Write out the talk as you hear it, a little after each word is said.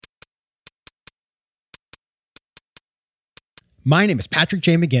My name is Patrick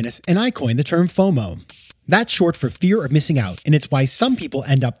J. McGinnis, and I coined the term FOMO. That's short for fear of missing out, and it's why some people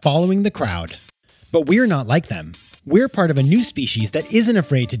end up following the crowd. But we're not like them. We're part of a new species that isn't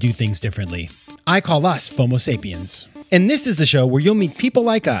afraid to do things differently. I call us FOMO sapiens. And this is the show where you'll meet people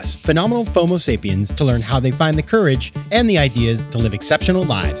like us, phenomenal FOMO sapiens, to learn how they find the courage and the ideas to live exceptional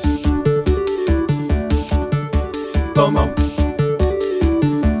lives. FOMO.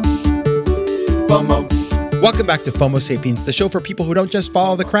 FOMO. Welcome back to FOMO Sapiens, the show for people who don't just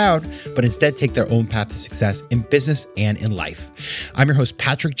follow the crowd, but instead take their own path to success in business and in life. I'm your host,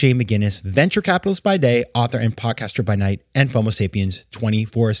 Patrick J. McGinnis, venture capitalist by day, author and podcaster by night, and FOMO Sapiens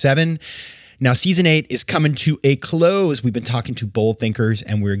 24/7. Now, season 8 is coming to a close. We've been talking to bold thinkers,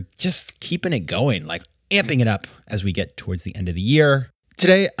 and we're just keeping it going, like amping it up as we get towards the end of the year.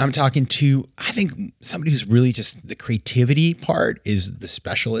 Today, I'm talking to, I think, somebody who's really just the creativity part is the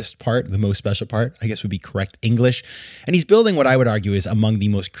specialist part, the most special part, I guess would be correct English. And he's building what I would argue is among the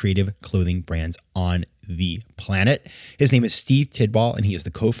most creative clothing brands on the planet. His name is Steve Tidball, and he is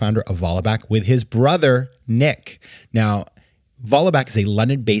the co-founder of Vollaback with his brother, Nick. Now, Vollaback is a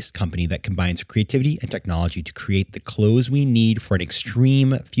London-based company that combines creativity and technology to create the clothes we need for an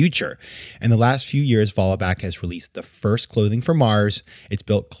extreme future. In the last few years, Vollaback has released the first clothing for Mars. It's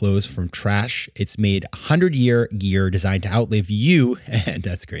built clothes from trash. It's made 100-year gear designed to outlive you, and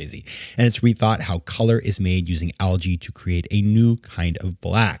that's crazy. And it's rethought how color is made using algae to create a new kind of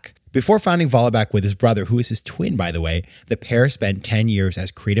black. Before founding Vollaback with his brother, who is his twin, by the way, the pair spent 10 years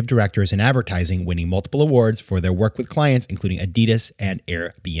as creative directors in advertising, winning multiple awards for their work with clients, including Adidas and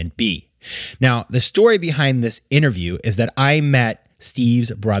Airbnb. Now, the story behind this interview is that I met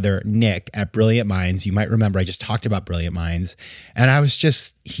Steve's brother, Nick, at Brilliant Minds. You might remember I just talked about Brilliant Minds. And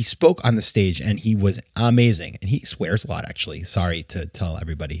he spoke on the stage and he was amazing. And he swears a lot, actually. Sorry to tell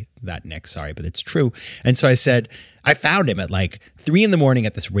everybody that, Nick. Sorry, but it's true. And so I found him at like 3 a.m.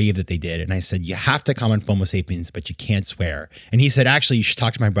 at this rave that they did. And I said, you have to come on FOMO Sapiens, but you can't swear. And he said, actually, you should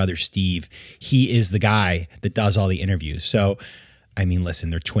talk to my brother, Steve. He is the guy that does all the interviews. So, I mean,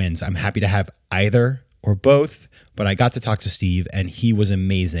 listen, they're twins. I'm happy to have either or both. But I got to talk to Steve and he was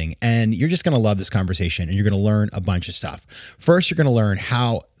amazing. And you're just going to love this conversation and you're going to learn a bunch of stuff. First, you're going to learn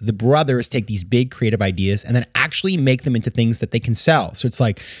how the brothers take these big creative ideas and then actually make them into things that they can sell. So it's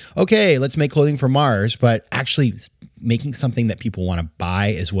like, okay, let's make clothing for Mars, but actually making something that people want to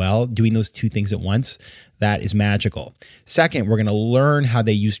buy as well, doing those two things at once, that is magical. Second, we're going to learn how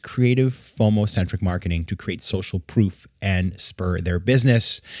they use creative FOMO-centric marketing to create social proof and spur their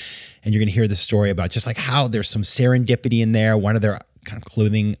business. And you're going to hear the story about just like how there's some serendipity in there. One of their kind of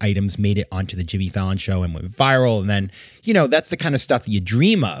clothing items made it onto the Jimmy Fallon show and went viral. And then, that's the kind of stuff that you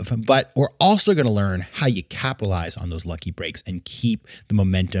dream of. But we're also going to learn how you capitalize on those lucky breaks and keep the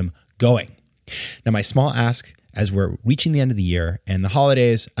momentum going. Now, my small ask as we're reaching the end of the year and the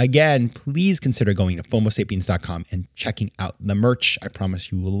holidays, again, please consider going to FOMOSapiens.com and checking out the merch. I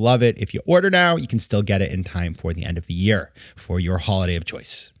promise you will love it. If you order now, you can still get it in time for the end of the year for your holiday of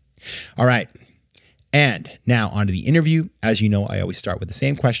choice. All right. And now on to the interview. As you know, I always start with the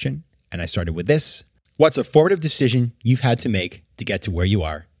same question. And I started with this. What's a formative decision you've had to make to get to where you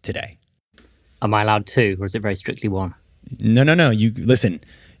are today? Am I allowed 2 or is it very strictly 1? No. You listen,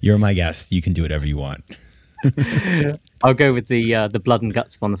 you're my guest. You can do whatever you want. I'll go with the blood and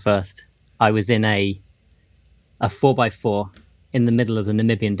guts one first. I was in a 4x4 in the middle of the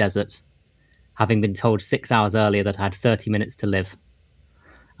Namibian desert, having been told 6 hours earlier that I had 30 minutes to live.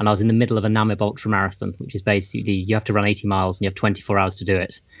 And I was in the middle of a Namib ultramarathon, which is basically you have to run 80 miles and you have 24 hours to do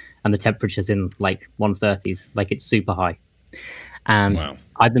it. And the temperature's in like 130s, like it's super high. And wow.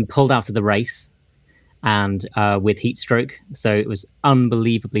 I've been pulled out of the race and with heat stroke. So it was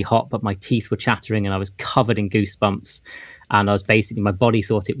unbelievably hot, but my teeth were chattering and I was covered in goosebumps. And my body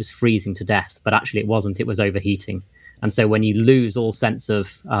thought it was freezing to death, but actually it wasn't, it was overheating. And so when you lose all sense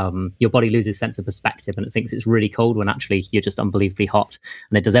of, your body loses sense of perspective and it thinks it's really cold when actually you're just unbelievably hot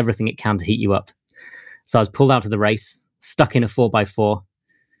and it does everything it can to heat you up. So I was pulled out of the race, stuck in a 4x4,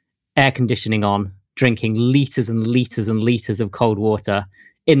 air conditioning on, drinking liters and liters and liters of cold water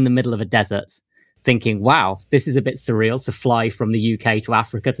in the middle of a desert, thinking, wow, this is a bit surreal to fly from the UK to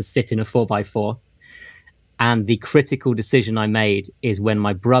Africa to sit in a 4x4. And the critical decision I made is when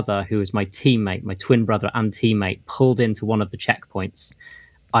my brother, who was my teammate, my twin brother and teammate, pulled into one of the checkpoints.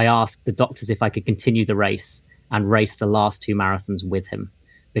 I asked the doctors if I could continue the race and race the last 2 marathons with him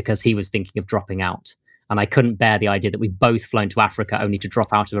because he was thinking of dropping out. And I couldn't bear the idea that we'd both flown to Africa only to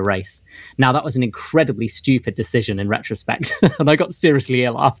drop out of a race. Now, that was an incredibly stupid decision in retrospect, and I got seriously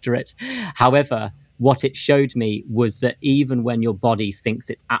ill after it. However, what it showed me was that even when your body thinks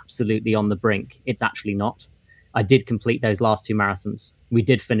it's absolutely on the brink, it's actually not. I did complete those last 2 marathons. We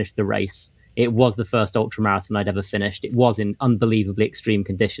did finish the race. It was the first ultra marathon I'd ever finished. It was in unbelievably extreme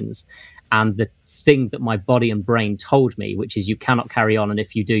conditions. And the thing that my body and brain told me, which is you cannot carry on, and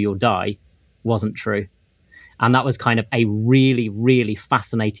if you do, you'll die, wasn't true. And that was kind of a really, really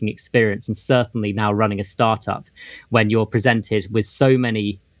fascinating experience. And certainly now running a startup, when you're presented with so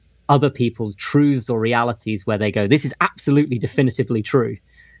many other people's truths or realities where they go, this is absolutely definitively true.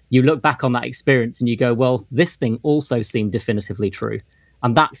 You look back on that experience and you go, well, this thing also seemed definitively true.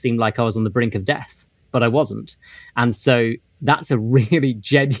 And that seemed like I was on the brink of death, but I wasn't. And so that's a really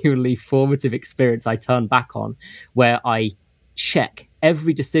genuinely formative experience I turn back on, where I check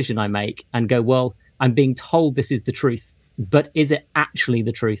every decision I make and go, well, I'm being told this is the truth, but is it actually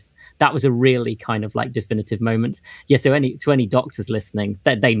the truth? That was a really kind of like definitive moment. Yeah, so to any doctors listening,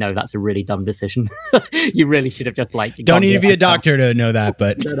 they know that's a really dumb decision. You really should have just like... Don't need to be a doctor to know that,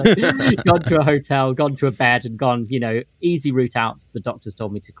 but... Gone to a hotel, gone to a bed and gone, easy route out. The doctors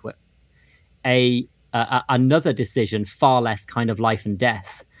told me to quit. Another decision, far less kind of life and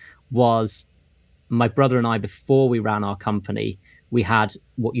death, was my brother and I, before we ran our company, we had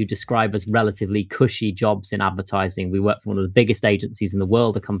what you describe as relatively cushy jobs in advertising. We worked for one of the biggest agencies in the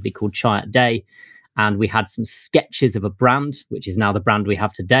world, a company called Chiat Day. And we had some sketches of a brand, which is now the brand we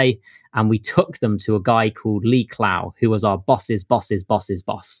have today. And we took them to a guy called Lee Clow, who was our boss's boss's boss's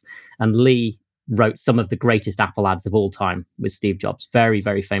boss. And Lee wrote some of the greatest Apple ads of all time with Steve Jobs. Very,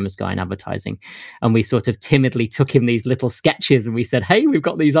 very famous guy in advertising. And we sort of timidly took him these little sketches and we said, hey, we've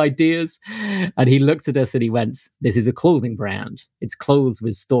got these ideas. And he looked at us and he went, this is a clothing brand. It's clothes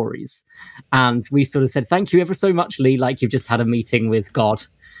with stories. And we sort of said, thank you ever so much, Lee, like you've just had a meeting with God.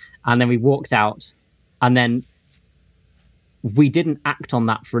 And then we walked out. And then we didn't act on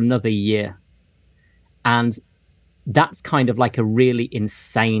that for another year. And that's kind of like a really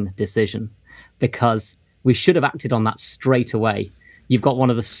insane decision, because we should have acted on that straight away. You've got one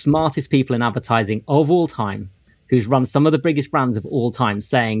of the smartest people in advertising of all time, who's run some of the biggest brands of all time,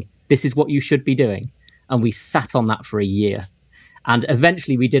 saying, this is what you should be doing. And we sat on that for a year. And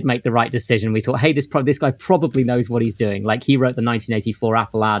eventually we did make the right decision. We thought, hey, this guy probably knows what he's doing. Like, he wrote the 1984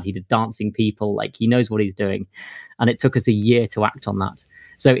 Apple ad. He did Dancing People. Like, he knows what he's doing. And it took us a year to act on that.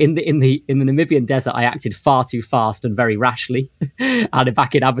 So in the Namibian desert, I acted far too fast and very rashly. And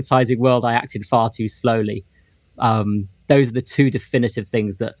back in advertising world, I acted far too slowly. Those are the two definitive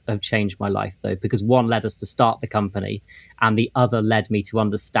things that have changed my life, though, because one led us to start the company, and the other led me to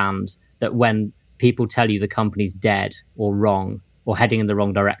understand that when people tell you the company's dead or wrong or heading in the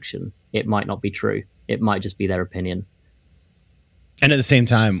wrong direction, it might not be true. It might just be their opinion. And at the same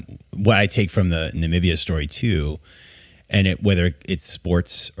time, what I take from the Namibia story too, and whether it's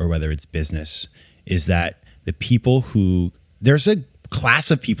sports or whether it's business, is that the people who, there's a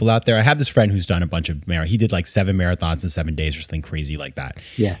class of people out there. I have this friend who's done a bunch of he did like 7 marathons in 7 days or something crazy like that.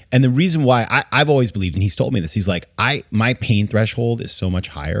 Yeah. And the reason why I've always believed, and he's told me this, he's like, my pain threshold is so much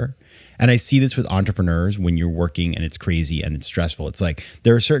higher. And I see this with entrepreneurs when you're working and it's crazy and it's stressful. It's like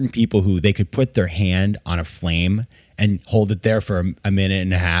there are certain people who they could put their hand on a flame and hold it there for a minute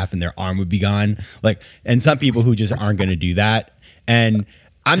and a half and their arm would be gone. Like, and some people who just aren't going to do that. And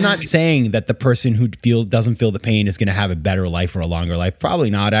I'm not saying that the person who doesn't feel the pain is going to have a better life or a longer life. Probably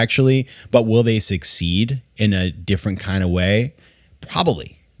not, actually. But will they succeed in a different kind of way?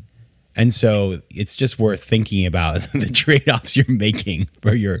 Probably. And so it's just worth thinking about the trade-offs you're making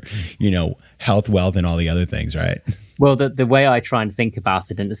for your, health, wealth, and all the other things, right? Well, the way I try and think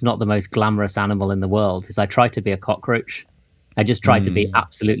about it, and it's not the most glamorous animal in the world, is I try to be a cockroach. I just try to be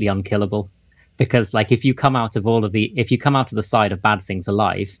absolutely unkillable. Because like if you come out of the side of bad things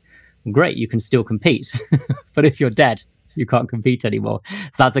alive, great, you can still compete. But if you're dead, you can't compete anymore.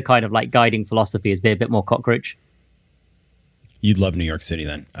 So that's a kind of like guiding philosophy, is be a bit more cockroach. You'd love New York City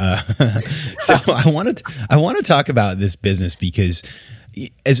then. So I want to talk about this business because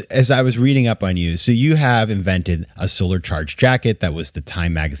as I was reading up on you, so you have invented a solar charged jacket that was the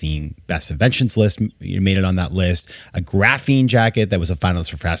Time Magazine Best Inventions list. You made it on that list. A graphene jacket that was a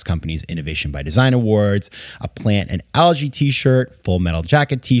finalist for Fast Company's Innovation by Design Awards. A plant and algae t-shirt, Full Metal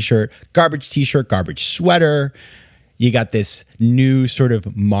Jacket t-shirt, garbage sweater. You got this new sort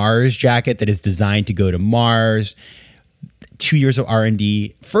of Mars jacket that is designed to go to Mars. 2 years of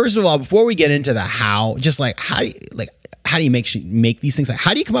R&D. First of all, before we get into the how, just like how do you make these things?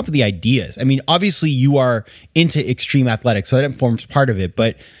 How do you come up with the ideas? I mean, obviously you are into extreme athletics, so that forms part of it.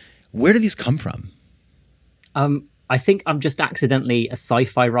 But where do these come from? I think I'm just accidentally a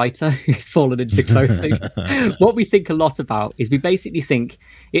sci-fi writer who's fallen into clothing. What we think a lot about is we basically think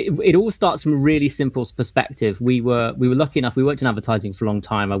it all starts from a really simple perspective. We were lucky enough. We worked in advertising for a long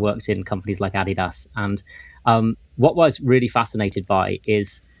time. I worked in companies like Adidas, and what I was really fascinated by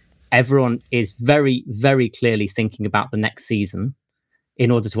is everyone is very, very clearly thinking about the next season in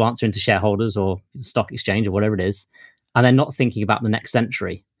order to answer into shareholders or stock exchange or whatever it is, and they're not thinking about the next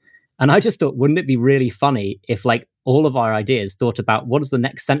century. And I just thought, wouldn't it be really funny if like all of our ideas thought about what does the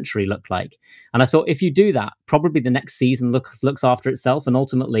next century look like? And I thought if you do that, probably the next season looks after itself. And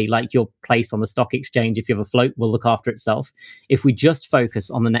ultimately, like your place on the stock exchange, if you have a float, will look after itself. If we just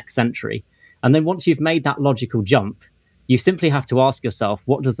focus on the next century. And then once you've made that logical jump, you simply have to ask yourself,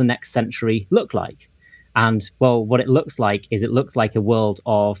 what does the next century look like? And well, what it looks like is it looks like a world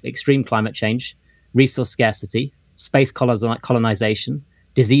of extreme climate change, resource scarcity, space colonization,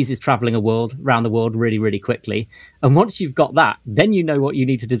 diseases traveling around the world really, really quickly. And once you've got that, then you know what you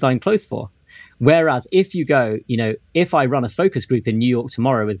need to design clothes for. Whereas if you go, if I run a focus group in New York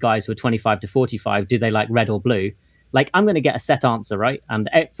tomorrow with guys who are 25 to 45, do they like red or blue? Like, I'm going to get a set answer, right? And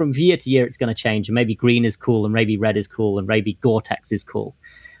from year to year, it's going to change. And maybe green is cool, and maybe red is cool, and maybe Gore-Tex is cool.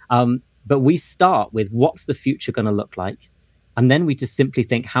 But we start with what's the future going to look like? And then we just simply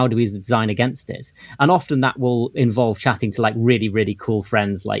think, how do we design against it? And often that will involve chatting to like really, really cool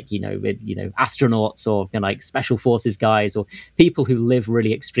friends, like, astronauts or like special forces guys or people who live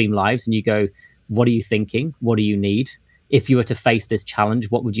really extreme lives. And you go, what are you thinking? What do you need? If you were to face this challenge,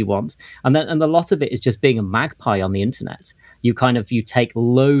 what would you want? And a lot of it is just being a magpie on the internet. You take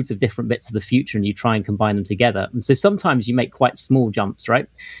loads of different bits of the future and you try and combine them together. And so sometimes you make quite small jumps, right?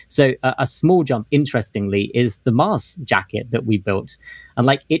 So a small jump, interestingly, is the Mars jacket that we built. And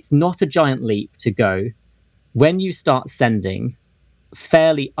like, it's not a giant leap to go when you start sending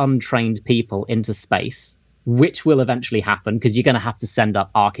fairly untrained people into space, which will eventually happen because you're going to have to send up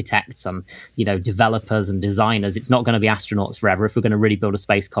architects and developers and designers. It's not going to be astronauts forever if we're going to really build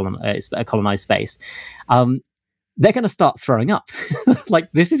a colonized space. They're going to start throwing up.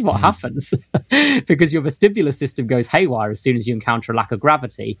 Like, this is what happens because your vestibular system goes haywire as soon as you encounter a lack of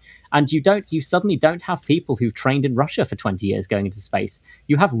gravity. And you suddenly don't have people who've trained in Russia for 20 years going into space.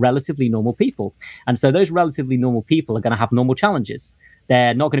 You have relatively normal people. And so those relatively normal people are going to have normal challenges.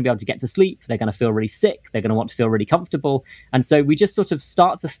 They're not going to be able to get to sleep. They're going to feel really sick. They're going to want to feel really comfortable. And so we just sort of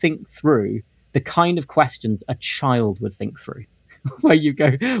start to think through the kind of questions a child would think through, where you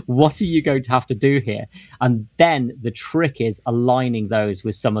go, what are you going to have to do here? And then the trick is aligning those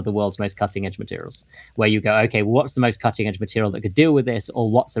with some of the world's most cutting edge materials, where you go, okay, what's the most cutting edge material that could deal with this? Or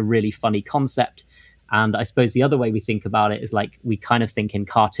what's a really funny concept? And I suppose the other way we think about it is like, we kind of think in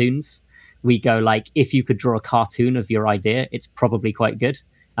cartoons. We go like, if you could draw a cartoon of your idea, it's probably quite good.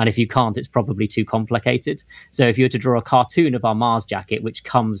 And if you can't, it's probably too complicated. So if you were to draw a cartoon of our Mars jacket, which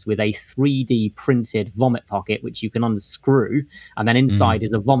comes with a 3D printed vomit pocket, which you can unscrew, and then inside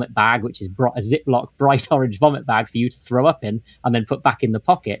is a vomit bag, which is a Ziploc bright orange vomit bag for you to throw up in and then put back in the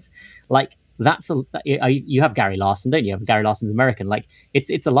pocket. Like, you have Gary Larson, don't you? Gary Larson's American. Like,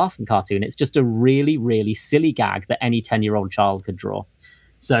 it's a Larson cartoon. It's just a really, really silly gag that any 10-year-old child could draw.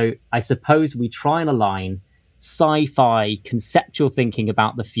 So I suppose we try and align sci-fi conceptual thinking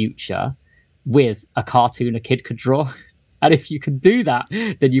about the future with a cartoon a kid could draw. And if you can do that,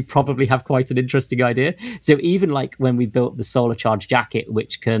 then you probably have quite an interesting idea. So even like when we built the solar charged jacket,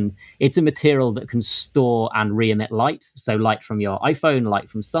 it's a material that can store and re-emit light. So light from your iPhone, light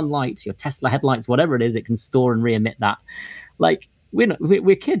from sunlight, your Tesla headlights, whatever it is, it can store and re-emit that. Like,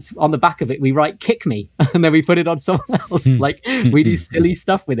 we're kids. On the back of it, we write "kick me" and then we put it on someone else. Like, we do silly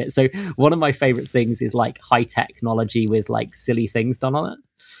stuff with it. So one of my favorite things is like high technology with like silly things done on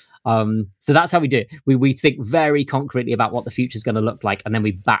it. So that's how we do it. We think very concretely about what the future is going to look like, and then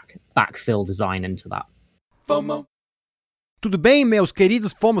we backfill design into that. FOMO. Tudo bem, meus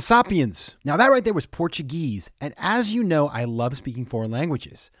queridos Fomo sapiens? Now that right there was Portuguese. And as you know, I love speaking foreign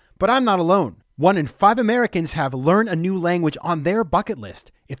languages. But I'm not alone. 1 in 5 Americans have learned a new language on their bucket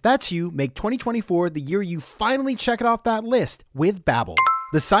list. If that's you, make 2024 the year you finally check it off that list with Babbel,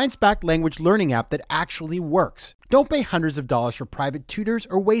 the science-backed language learning app that actually works. Don't pay hundreds of dollars for private tutors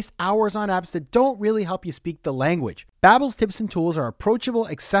or waste hours on apps that don't really help you speak the language. Babbel's tips and tools are approachable,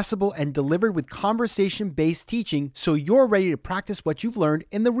 accessible, and delivered with conversation-based teaching so you're ready to practice what you've learned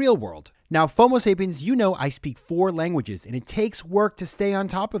in the real world. Now, FOMO Sapiens, you know I speak 4 languages, and it takes work to stay on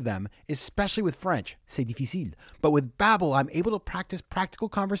top of them, especially with French. C'est difficile. But with Babbel, I'm able to practice practical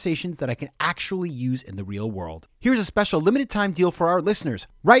conversations that I can actually use in the real world. Here's a special limited time deal for our listeners.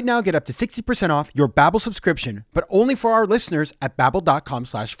 Right now, get up to 60% off your Babbel subscription, but but only for our listeners at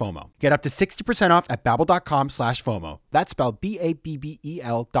babbel.com/FOMO. Get up to 60% off at babbel.com/FOMO. That's spelled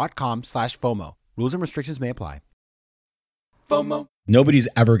BABBEL.com/FOMO. Rules and restrictions may apply. FOMO. Nobody's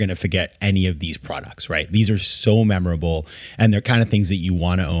ever going to forget any of these products, right? These are so memorable, and they're kind of things that you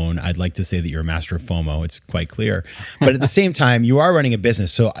want to own. I'd like to say that you're a master of FOMO. It's quite clear. But at the same time, you are running a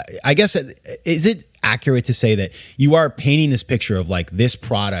business. So I guess, is it accurate to say that you are painting this picture of like, this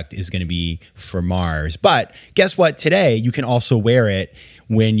product is going to be for Mars? But guess what? Today, you can also wear it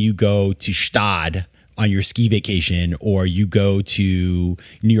when you go to Stade on your ski vacation, or you go to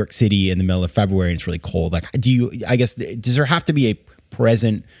New York City in the middle of February and it's really cold. Like, does there have to be a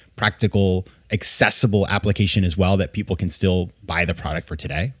present, practical, accessible application as well that people can still buy the product for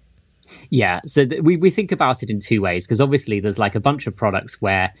today? Yeah. So we think about it in two ways, because obviously there's like a bunch of products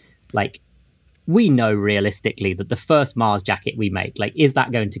where like we know realistically that the first Mars jacket we make, like, is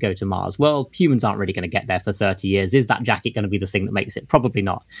that going to go to Mars? Well, humans aren't really going to get there for 30 years. Is that jacket going to be the thing that makes it? Probably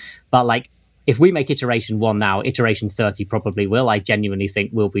not. But like, if we make iteration 1 now, iteration 30 probably will. I genuinely think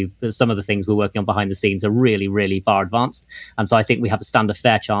will be. Some of the things we're working on behind the scenes are really, really far advanced. And so I think we have a stand a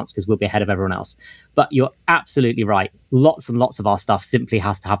fair chance because we'll be ahead of everyone else. But you're absolutely right. Lots and lots of our stuff simply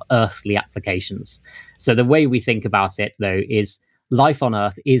has to have earthly applications. So the way we think about it, though, is life on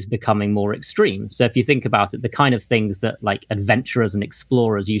Earth is becoming more extreme. So if you think about it, the kind of things that like adventurers and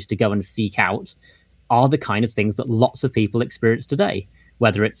explorers used to go and seek out are the kind of things that lots of people experience today.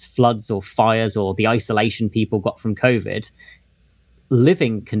 Whether it's floods or fires or the isolation people got from COVID,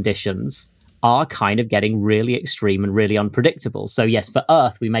 living conditions are kind of getting really extreme and really unpredictable. So yes, for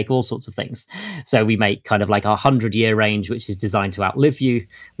Earth, we make all sorts of things. So we make kind of like our 100-year range, which is designed to outlive you.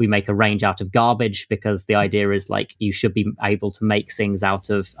 We make a range out of garbage because the idea is like you should be able to make things out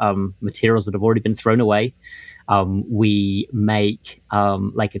of materials that have already been thrown away. We make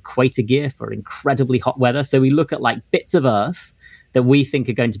like equator gear for incredibly hot weather. So we look at like bits of Earth that we think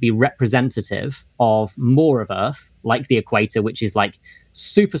are going to be representative of more of Earth, like the equator, which is like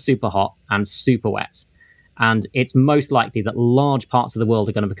super, super hot and super wet. And it's most likely that large parts of the world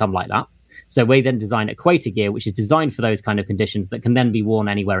are going to become like that. So we then design equator gear, which is designed for those kind of conditions that can then be worn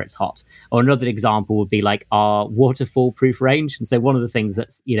anywhere it's hot. Or another example would be like our waterfall proof range. And so one of the things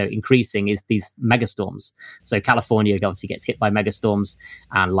that's, increasing is these megastorms. So California obviously gets hit by megastorms,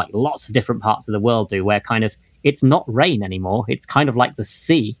 and like lots of different parts of the world do, where kind of it's not rain anymore. It's kind of like the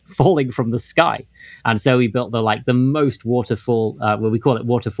sea falling from the sky. And so we built the most waterfall, we call it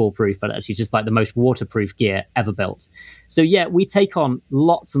waterfall proof, but actually just like the most waterproof gear ever built. So yeah, we take on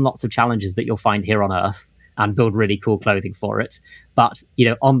lots and lots of challenges that you'll find here on Earth and build really cool clothing for it. But,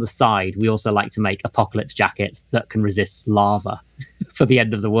 on the side, we also like to make apocalypse jackets that can resist lava for the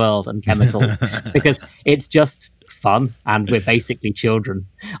end of the world and chemicals, because it's just fun and we're basically children.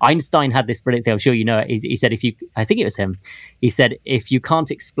 Einstein had this brilliant thing, I'm sure you know it. He said, I think it was him, he said, if you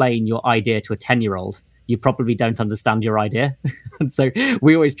can't explain your idea to a 10-year-old, you probably don't understand your idea. And so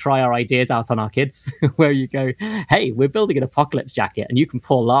we always try our ideas out on our kids, where you go, hey, we're building an apocalypse jacket and you can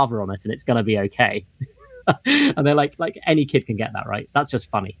pour lava on it and it's going to be okay. And they're like any kid can get that, right? That's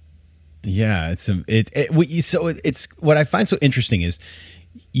just funny. Yeah, it's what I find so interesting is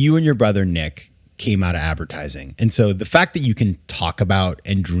you and your brother Nick came out of advertising. And so the fact that you can talk about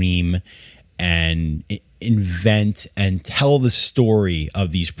and dream and invent and tell the story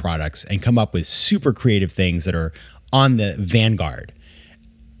of these products and come up with super creative things that are on the vanguard,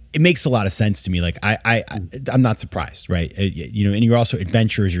 it makes a lot of sense to me. Like I'm not surprised, right? And you're also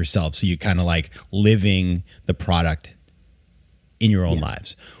adventurers yourself. So you kind of like living the product in your own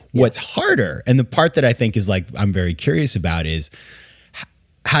lives. Yeah. What's harder, and the part that I think is like, I'm very curious about, is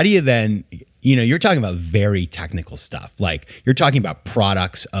how do you then, you're talking about very technical stuff. Like you're talking about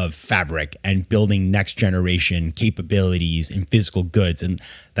products of fabric and building next generation capabilities in physical goods. And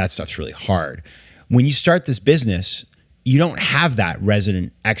that stuff's really hard. When you start this business, you don't have that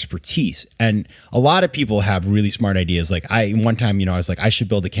resident expertise. And a lot of people have really smart ideas. Like one time, I was like, I should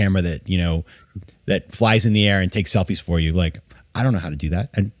build a camera that, that flies in the air and takes selfies for you. Like, I don't know how to do that.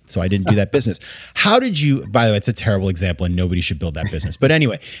 And so I didn't do that business. How did you, by the way, it's a terrible example and nobody should build that business. But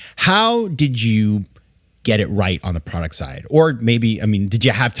anyway, how did you get it right on the product side? Or maybe, did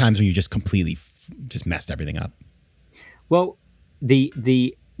you have times when you just completely just messed everything up? Well,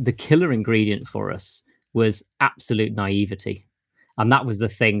 the killer ingredient for us was absolute naivety. And that was the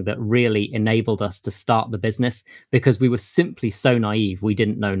thing that really enabled us to start the business, because we were simply so naive, we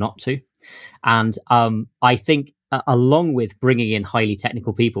didn't know not to. And I think along with bringing in highly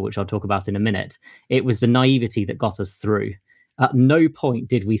technical people, which I'll talk about in a minute, it was the naivety that got us through. At no point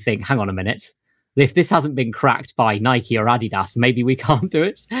did we think, hang on a minute, if this hasn't been cracked by Nike or Adidas, maybe we can't do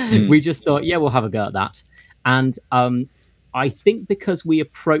it. We just thought, yeah, we'll have a go at that. And I think because we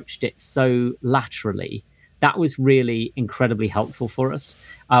approached it so laterally, that was really incredibly helpful for us.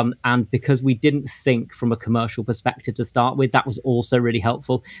 And because we didn't think from a commercial perspective to start with, that was also really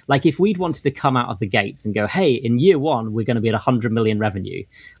helpful. Like if we'd wanted to come out of the gates and go, hey, in year one, we're going to be at 100 million revenue,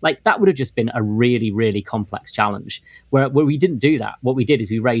 like that would have just been a really, really complex challenge. Where we didn't do that. What we did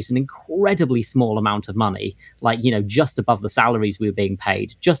is we raised an incredibly small amount of money, like, just above the salaries we were being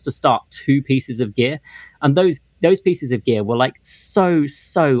paid, just to start 2 pieces of gear. And those pieces of gear were like so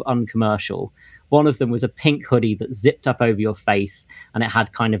uncommercial. One of them was a pink hoodie that zipped up over your face, and it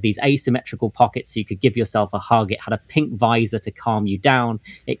had kind of these asymmetrical pockets so you could give yourself a hug. It had a pink visor to calm you down.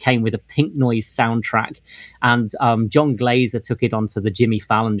 It came with a Pink Noise soundtrack. And John Glazer took it onto the Jimmy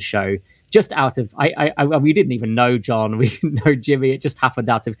Fallon show just out of, we didn't even know John, we didn't know Jimmy. It just happened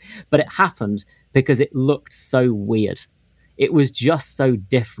but it happened because it looked so weird. It was just so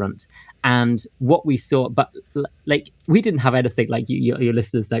different. And what we saw, but like we didn't have anything like your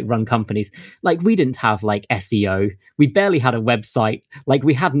listeners that run companies. Like we didn't have like SEO. We barely had a website. Like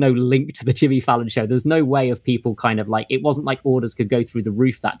we had no link to the Jimmy Fallon show. There's no way of people kind of like, it wasn't like orders could go through the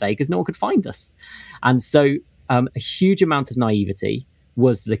roof that day because no one could find us. And so a huge amount of naivety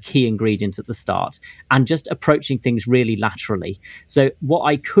was the key ingredient at the start, and just approaching things really laterally. So what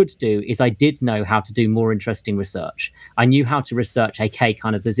I could do is I did know how to do more interesting research. I knew how to research, okay,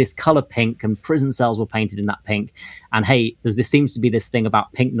 kind of there's this color pink and prison cells were painted in that pink. And hey, this seems to be this thing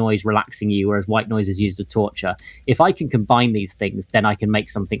about pink noise relaxing you, whereas white noise is used to torture. If I can combine these things, then I can make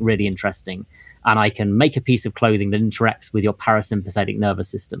something really interesting. And I can make a piece of clothing that interacts with your parasympathetic nervous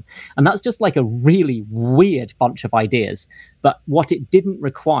system. And that's just like a really weird bunch of ideas. But what it didn't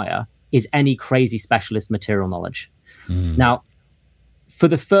require is any crazy specialist material knowledge. Now, for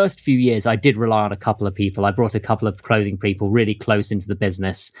the first few years, I did rely on a couple of people. I brought a couple of clothing people really close into the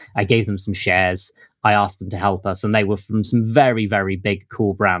business. I gave them some shares. I asked them to help us. And they were from some very, very big,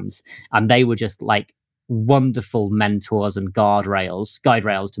 cool brands. And they were just like wonderful mentors and guide rails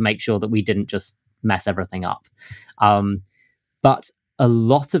to make sure that we didn't just mess everything up. But a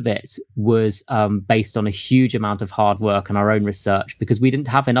lot of it was based on a huge amount of hard work and our own research, because we didn't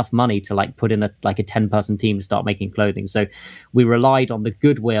have enough money to like put in a 10-person team to start making clothing. So we relied on the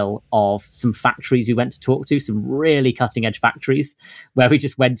goodwill of some factories we went to talk to, some really cutting edge factories, where we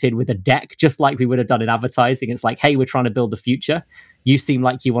just went in with a deck, just like we would have done in advertising. It's like, hey, we're trying to build the future. You seem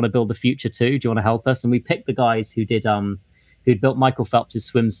like you want to build the future too. Do you want to help us? And we picked the guys who did who'd built Michael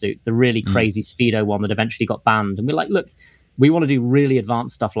Phelps' swimsuit, the really crazy Speedo one that eventually got banned. And we're like, look, we want to do really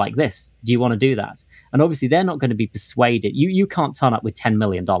advanced stuff like this. Do you want to do that? And obviously they're not going to be persuaded. You can't turn up with $10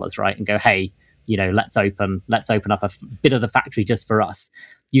 million, right? And go, hey, let's open up a bit of the factory just for us.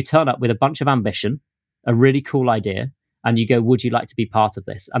 You turn up with a bunch of ambition, a really cool idea, and you go, would you like to be part of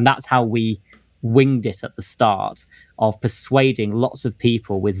this? And that's how we winged it at the start, of persuading lots of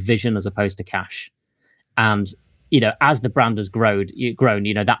people with vision as opposed to cash. And as the brand has grown,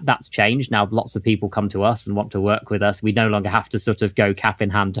 that's changed. Now lots of people come to us and want to work with us. We no longer have to sort of go cap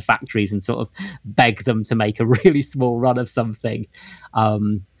in hand to factories and sort of beg them to make a really small run of something.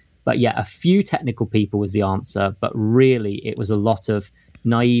 But yeah, a few technical people was the answer, but really it was a lot of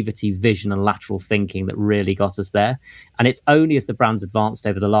naivety, vision, and lateral thinking that really got us there. And it's only as the brand's advanced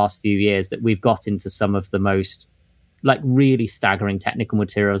over the last few years that we've got into some of the most like really staggering technical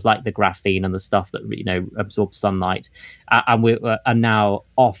materials, like the graphene and the stuff that absorbs sunlight. And now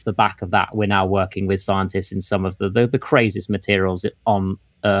off the back of that, we're now working with scientists in some of the craziest materials on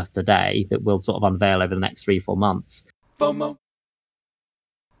Earth today that we'll sort of unveil over the next 3-4 months. FOMO.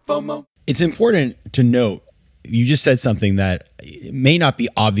 It's important to note, you just said something that may not be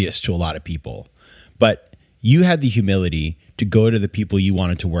obvious to a lot of people, but you had the humility to go to the people you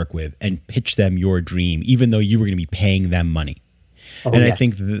wanted to work with and pitch them your dream, even though you were going to be paying them money. I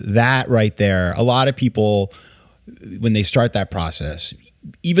think that right there, a lot of people, when they start that process,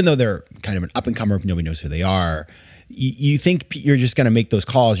 even though they're kind of an up-and-comer, nobody knows who they are, you think you're just going to make those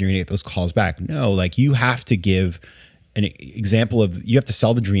calls, you're going to get those calls back. No, like you have to give an example of, you have to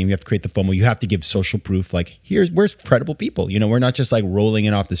sell the dream, you have to create the FOMO, you have to give social proof, like we're credible people. We're not just like rolling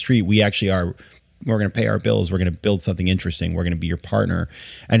in off the street. We actually are. We're going to pay our bills. We're going to build something interesting. We're going to be your partner.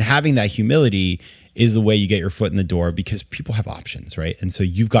 And having that humility is the way you get your foot in the door, because people have options, right? And so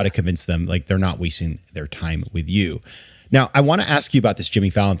you've got to convince them like they're not wasting their time with you. Now, I want to ask you about this Jimmy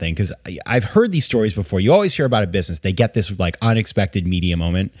Fallon thing, because I've heard these stories before. You always hear about a business. They get this like unexpected media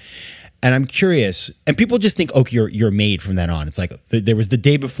moment. And I'm curious, and people just think, okay, you're made from then on. It's like there was the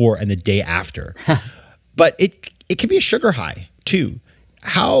day before and the day after. But it can be a sugar high too.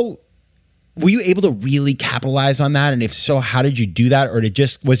 How were you able to really capitalize on that? And if so, how did you do that? Or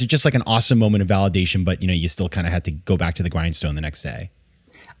was it just like an awesome moment of validation, but you still kind of had to go back to the grindstone the next day?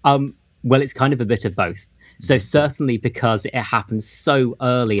 Well, it's kind of a bit of both. So certainly because it happened so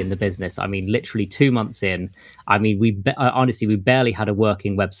early in the business. I mean, literally 2 months in. I mean, honestly, we barely had a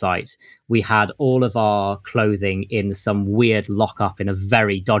working website. We had all of our clothing in some weird lockup in a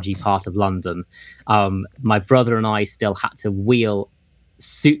very dodgy part of London. My brother and I still had to wheel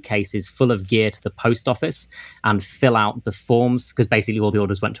suitcases full of gear to the post office and fill out the forms, because basically all the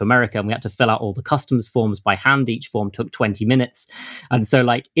orders went to America and we had to fill out all the customs forms by hand. Each form took 20 minutes. And so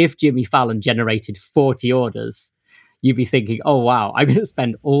like if Jimmy Fallon generated 40 orders, you'd be thinking, oh, wow, I'm going to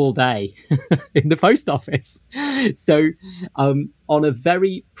spend all day in the post office. So on a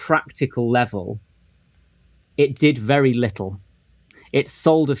very practical level, it did very little. It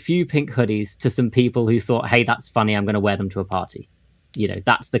sold a few pink hoodies to some people who thought, hey, that's funny, I'm going to wear them to a party.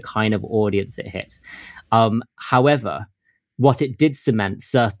 That's the kind of audience it hit. However, what it did cement,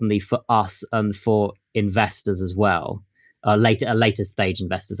 certainly for us and for investors as well, later stage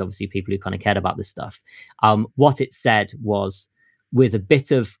investors, obviously people who kind of cared about this stuff, what it said was, with a bit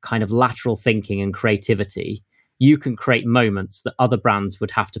of kind of lateral thinking and creativity, you can create moments that other brands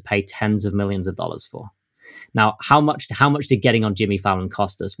would have to pay tens of millions of dollars for. Now, how much did getting on Jimmy Fallon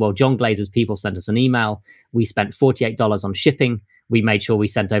cost us? Well, John Glazer's people sent us an email. We spent $48 on shipping. We made sure we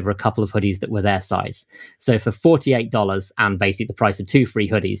sent over a couple of hoodies that were their size. So for $48 and basically the price of 2 free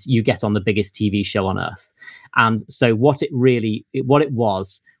hoodies, you get on the biggest TV show on earth. And so what it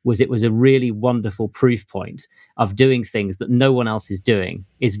was a really wonderful proof point of doing things that no one else is doing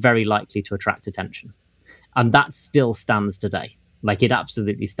is very likely to attract attention. And that still stands today. Like it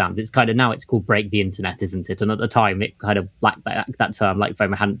absolutely stands. It's kind of, now it's called break the internet, isn't it? And at the time it kind of that term, like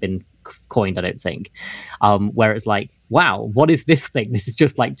FOMO, hadn't been coined, I don't think. Where it's like, wow, what is this thing? This is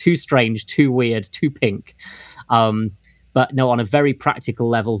just like too strange, too weird, too pink. But no, on a very practical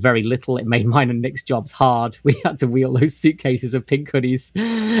level, very little. It made mine and Nick's jobs hard. We had to wheel those suitcases of pink hoodies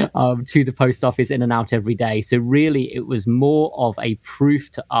to the post office in and out every day. So really, it was more of a proof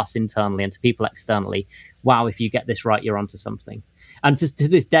to us internally and to people externally. Wow, if you get this right, you're onto something. And to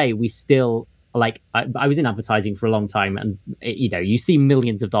this day, we still, like, I was in advertising for a long time, and you see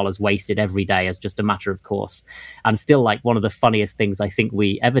millions of dollars wasted every day as just a matter of course. And still, like, one of the funniest things I think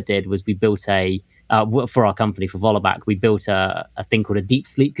we ever did was we built for our company, for Vollaback, we built a thing called a deep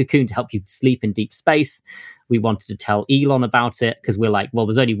sleep cocoon to help you sleep in deep space. We wanted to tell Elon about it because we're like, well,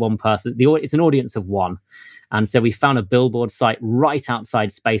 there's only one person. It's an audience of one. And so we found a billboard site right outside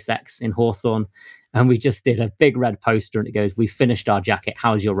SpaceX in Hawthorne. And we just did a big red poster and it goes, we finished our jacket.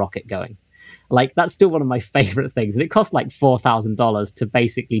 How's your rocket going? Like, that's still one of my favorite things. And it cost like $4,000 to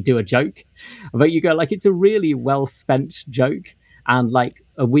basically do a joke. But you go, like, it's a really well-spent joke. And like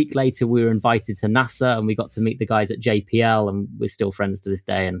a week later, we were invited to NASA and we got to meet the guys at JPL, and we're still friends to this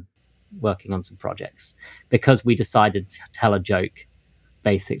day and working on some projects because we decided to tell a joke,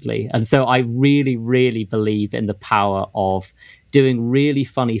 basically. And so I really, really believe in the power of doing really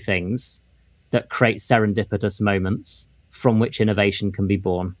funny things that create serendipitous moments from which innovation can be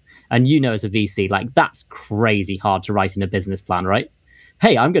born. And as a VC, like, that's crazy hard to write in a business plan, right?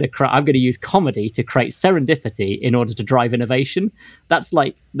 Hey, I'm going to use comedy to create serendipity in order to drive innovation. That's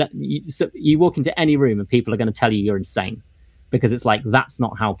like that. You walk into any room and people are going to tell you you're insane, because it's like, that's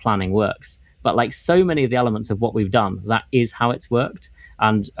not how planning works. But like so many of the elements of what we've done, that is how it's worked.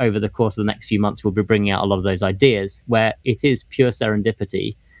 And over the course of the next few months, we'll be bringing out a lot of those ideas where it is pure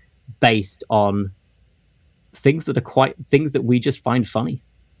serendipity based on things that we just find funny.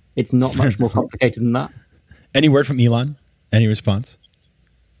 It's not much more complicated than that. Any word from Elon? Any response?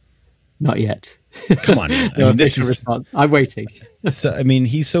 Not yet. Come on. This is response. I'm waiting. So,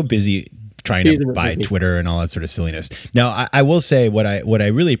 he's so busy trying to buy Twitter and all that sort of silliness. Now, I will say what I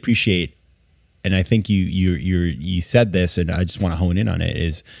really appreciate, and I think you said this, and I just want to hone in on it,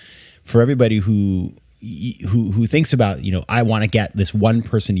 is for everybody who thinks about, I want to get this one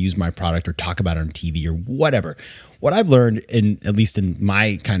person to use my product or talk about it on TV or whatever. What I've learned, at least in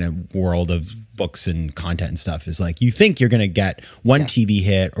my kind of world of books and content and stuff, is like, you think you're going to get one TV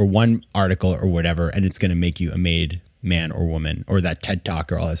hit or one article or whatever, and it's going to make you a made man or woman, or that TED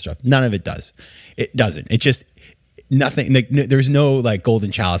Talk or all that stuff. None of it does. It doesn't. It just, nothing, like, there's no like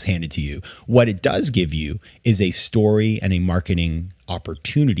golden chalice handed to you. What it does give you is a story and a marketing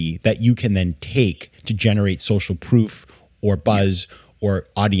opportunity that you can then take to generate social proof or buzz or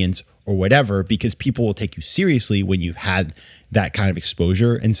audience or whatever, because people will take you seriously when you've had that kind of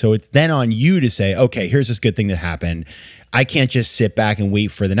exposure. And so it's then on you to say, okay, here's this good thing that happened. I can't just sit back and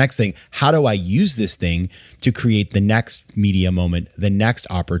wait for the next thing. How do I use this thing to create the next media moment, the next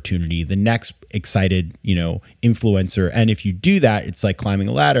opportunity, the next excited, influencer? And if you do that, it's like climbing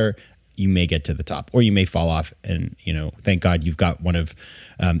a ladder. You may get to the top, or you may fall off. And, thank God you've got one of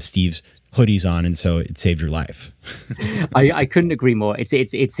Steve's hoodies on, and so it saved your life. I couldn't agree more. It's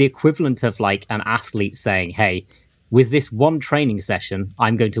the equivalent of like an athlete saying, hey, with this one training session,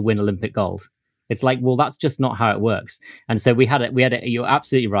 I'm going to win Olympic gold. It's like, well, that's just not how it works. And so we had it. You're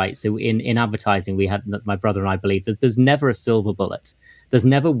absolutely right. So in advertising, we had, my brother and I believe that there's never a silver bullet. There's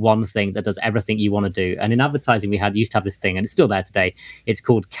never one thing that does everything you want to do. And in advertising, we used to have this thing, and it's still there today. It's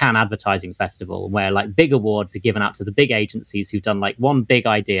called Cannes Advertising Festival, where like big awards are given out to the big agencies who've done like one big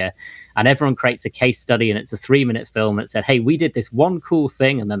idea, and everyone creates a case study, and it's a 3-minute film that said, hey, we did this one cool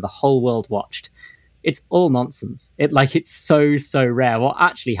thing, and then the whole world watched. It's all nonsense. It's so rare. What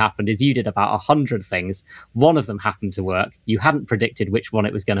actually happened is you did about 100 things. One of them happened to work. You hadn't predicted which one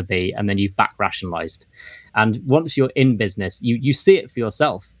it was going to be, and then you've back rationalized. And once you're in business, you see it for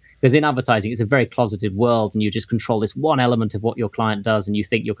yourself. Because in advertising, it's a very closeted world, and you just control this one element of what your client does, and you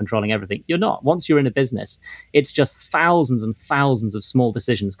think you're controlling everything. You're not. Once you're in a business, it's just thousands and thousands of small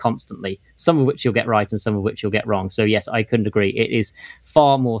decisions constantly, some of which you'll get right and some of which you'll get wrong. So yes, I couldn't agree. It is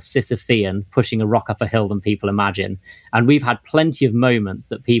far more Sisyphean, pushing a rock up a hill than people imagine. And we've had plenty of moments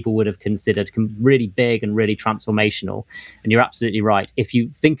that people would have considered really big and really transformational. And you're absolutely right. If you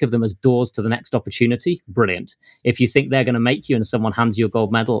think of them as doors to the next opportunity, brilliant. If you think they're going to make you and someone hands you a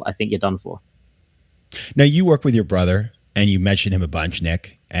gold medal, I think you're done for. Now, you work with your brother, and you mentioned him a bunch,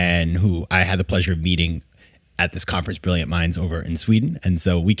 Nick, and who I had the pleasure of meeting at this conference, Brilliant Minds, over in Sweden. And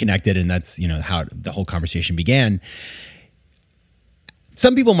so we connected, and that's, how the whole conversation began.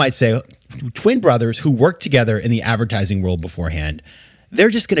 Some people might say twin brothers who worked together in the advertising world beforehand, they're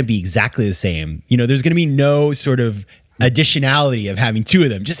just going to be exactly the same. There's going to be no sort of additionality of having two of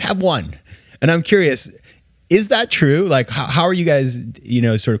them. Just have one. And I'm curious, is that true? Like, how are you guys,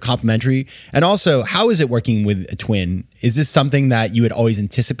 sort of complementary? And also, how is it working with a twin? Is this something that you had always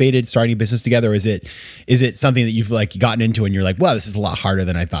anticipated starting a business together? Or is it something that you've like gotten into and you're like, wow, this is a lot harder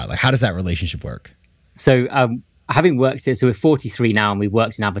than I thought? Like, how does that relationship work? So, having worked here, so we're 43 now, and we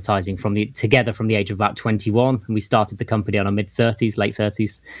worked in advertising together from the age of about 21, and we started the company on our late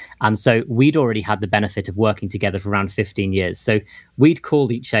 30s. And so we'd already had the benefit of working together for around 15 years. So we'd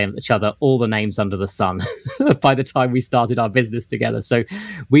called each other all the names under the sun by the time we started our business together. So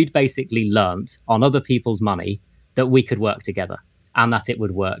we'd basically learned on other people's money that we could work together, and that it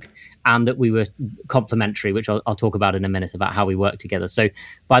would work, and that we were complementary, which I'll talk about in a minute, about how we work together. So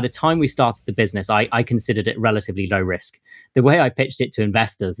by the time we started the business, I considered it relatively low risk. The way I pitched it to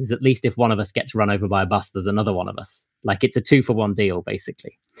investors is, at least if one of us gets run over by a bus, there's another one of us. Like, it's a 2-for-1 deal,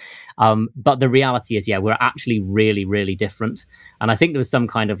 basically. But the reality is, we're actually really, really different. And I think there was some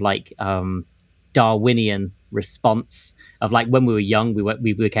kind of like Darwinian response of like, when we were young,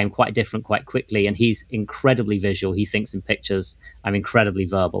 we became quite different quite quickly. And he's incredibly visual. He thinks in pictures. I'm incredibly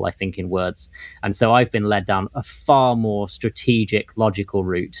verbal, I think in words. And so I've been led down a far more strategic, logical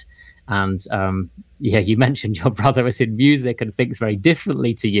route. And you mentioned your brother is in music and thinks very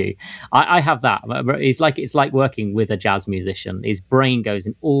differently to you. I have that. It's like working with a jazz musician. His brain goes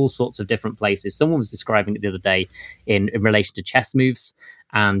in all sorts of different places. Someone was describing it the other day in relation to chess moves.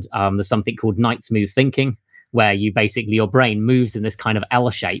 And there's something called knight's move thinking, where you basically, your brain moves in this kind of L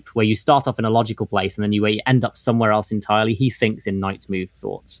shape, where you start off in a logical place and then you end up somewhere else entirely. He thinks in knight's move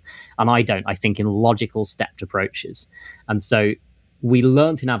thoughts, and I don't. I think in logical stepped approaches. And so we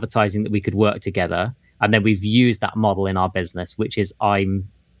learned in advertising that we could work together, and then we've used that model in our business, which is I'm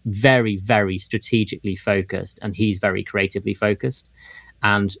very, very strategically focused and he's very creatively focused.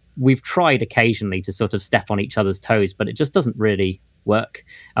 And we've tried occasionally to sort of step on each other's toes, but it just doesn't really work.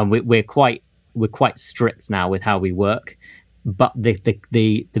 And we're quite strict now with how we work. But the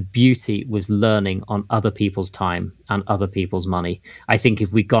beauty was learning on other people's time and other people's money. I think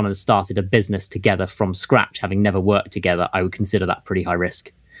if we'd gone and started a business together from scratch, having never worked together, I would consider that pretty high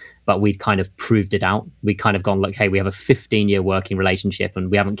risk. But we'd kind of proved it out. We'd kind of gone, look, hey, we have a 15-year working relationship and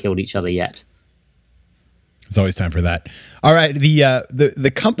we haven't killed each other yet. There's always time for that. All right.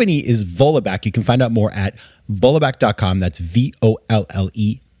 The company is Vollaback. You can find out more at vollaback.com. That's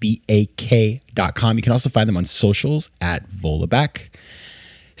VOLLEBAK.com. You can also find them on socials at Vollaback.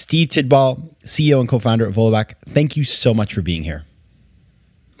 Steve Tidball, CEO and co-founder of Vollaback, thank you so much for being here.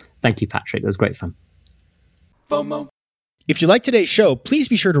 Thank you, Patrick. It was great fun. FOMO. If you like today's show, please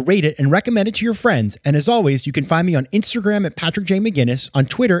be sure to rate it and recommend it to your friends. And as always, you can find me on Instagram at Patrick J. McGinnis, on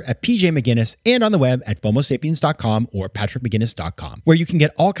Twitter at PJ McGinnis, and on the web at FOMOSapiens.com or PatrickMcGinnis.com, where you can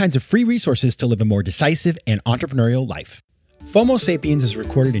get all kinds of free resources to live a more decisive and entrepreneurial life. FOMO Sapiens is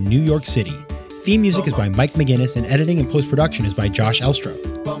recorded in New York City. Theme music is by Mike McGinnis, and editing and post-production is by Josh Elstro.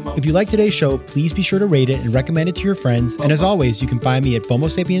 If you like today's show, please be sure to rate it and recommend it to your friends. And as always, you can find me at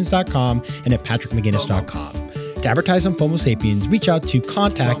FOMOSapiens.com and at PatrickMcGinnis.com. To advertise on FOMO Sapiens, reach out to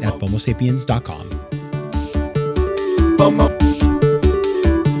contact@FOMOSapiens.com. FOMO.